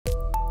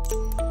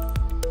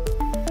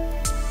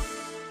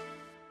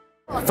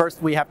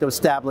First, we have to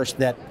establish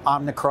that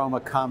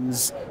OMNICHROMA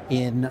comes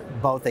in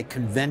both a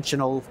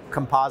conventional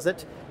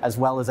composite as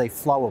well as a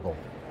flowable.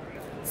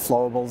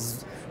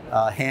 Flowables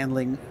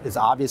handling is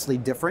obviously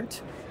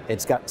different.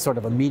 It's got sort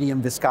of a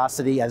medium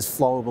viscosity as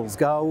flowables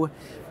go.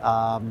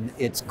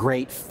 It's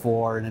great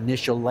for an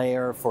initial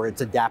layer for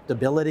its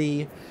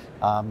adaptability.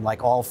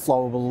 Like all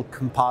flowable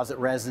composite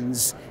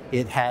resins,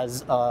 it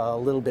has a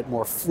little bit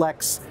more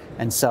flex,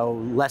 and so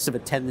less of a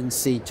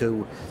tendency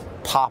to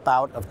pop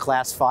out of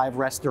Class 5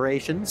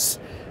 restorations.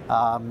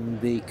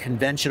 The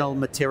conventional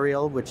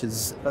material, which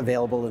is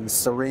available in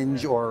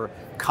syringe or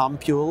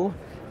compule,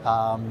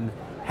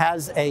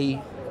 has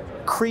a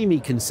creamy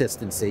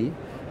consistency.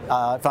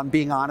 If I'm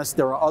being honest,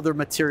 there are other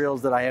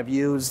materials that I have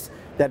used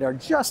that are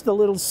just a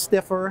little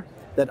stiffer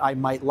that I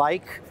might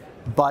like,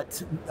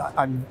 but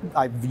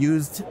I've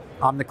used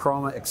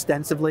OMNICHROMA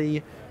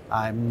extensively.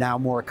 I'm now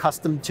more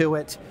accustomed to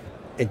it.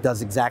 It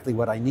does exactly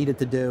what I need it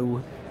to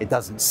do. It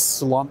doesn't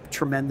slump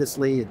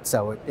tremendously,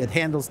 so it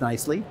handles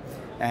nicely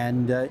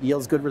and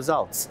yields good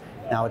results.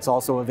 Now, it's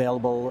also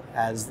available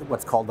as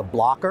what's called a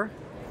blocker,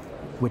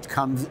 which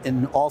comes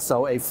in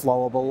also a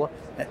flowable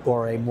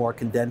or a more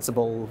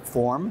condensable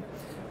form.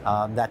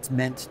 That's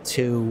meant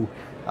to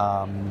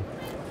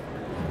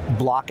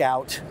block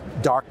out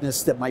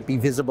darkness that might be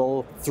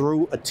visible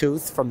through a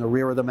tooth from the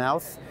rear of the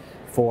mouth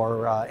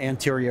for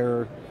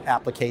anterior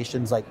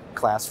applications like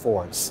Class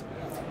 4s.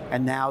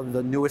 And now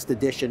the newest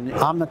addition,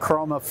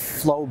 OMNICHROMA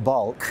Flow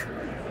Bulk,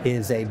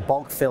 is a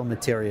bulk fill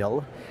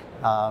material.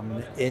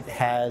 It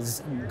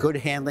has good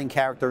handling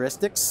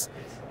characteristics,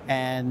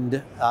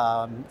 and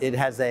it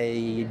has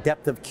a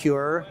depth of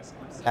cure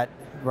at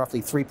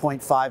roughly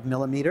 3.5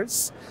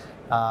 millimeters.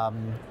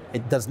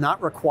 It does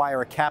not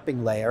require a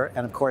capping layer,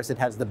 and of course it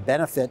has the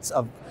benefits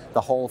of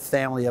the whole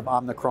family of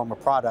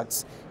OMNICHROMA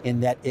products in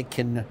that it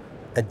can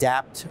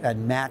adapt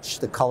and match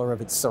the color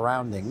of its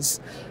surroundings.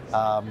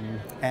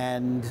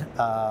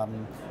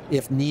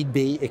 If need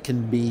be, it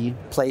can be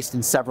placed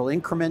in several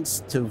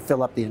increments to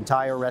fill up the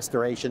entire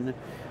restoration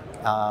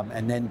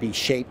and then be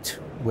shaped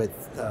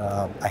with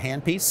a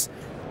handpiece.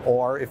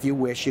 Or if you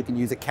wish, you can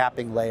use a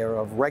capping layer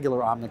of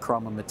regular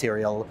OMNICHROMA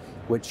material,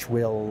 which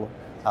will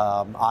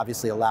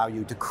obviously allow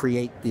you to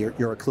create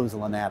your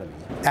occlusal anatomy.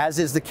 As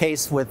is the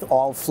case with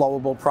all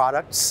flowable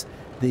products,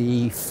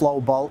 the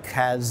Flow Bulk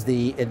has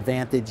the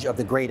advantage of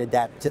the great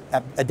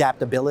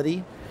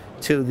adaptability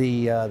to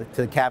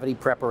the cavity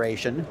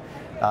preparation.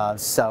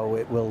 So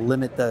it will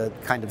limit the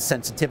kind of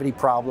sensitivity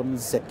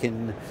problems that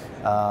can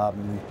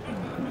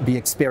be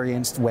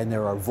experienced when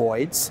there are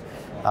voids.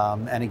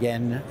 And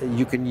again,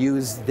 you can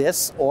use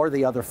this or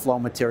the other flow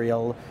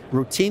material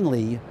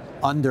routinely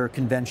under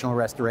conventional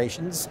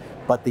restorations,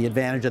 but the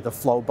advantage of the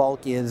Flow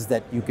Bulk is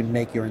that you can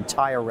make your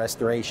entire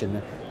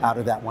restoration out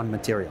of that one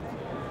material.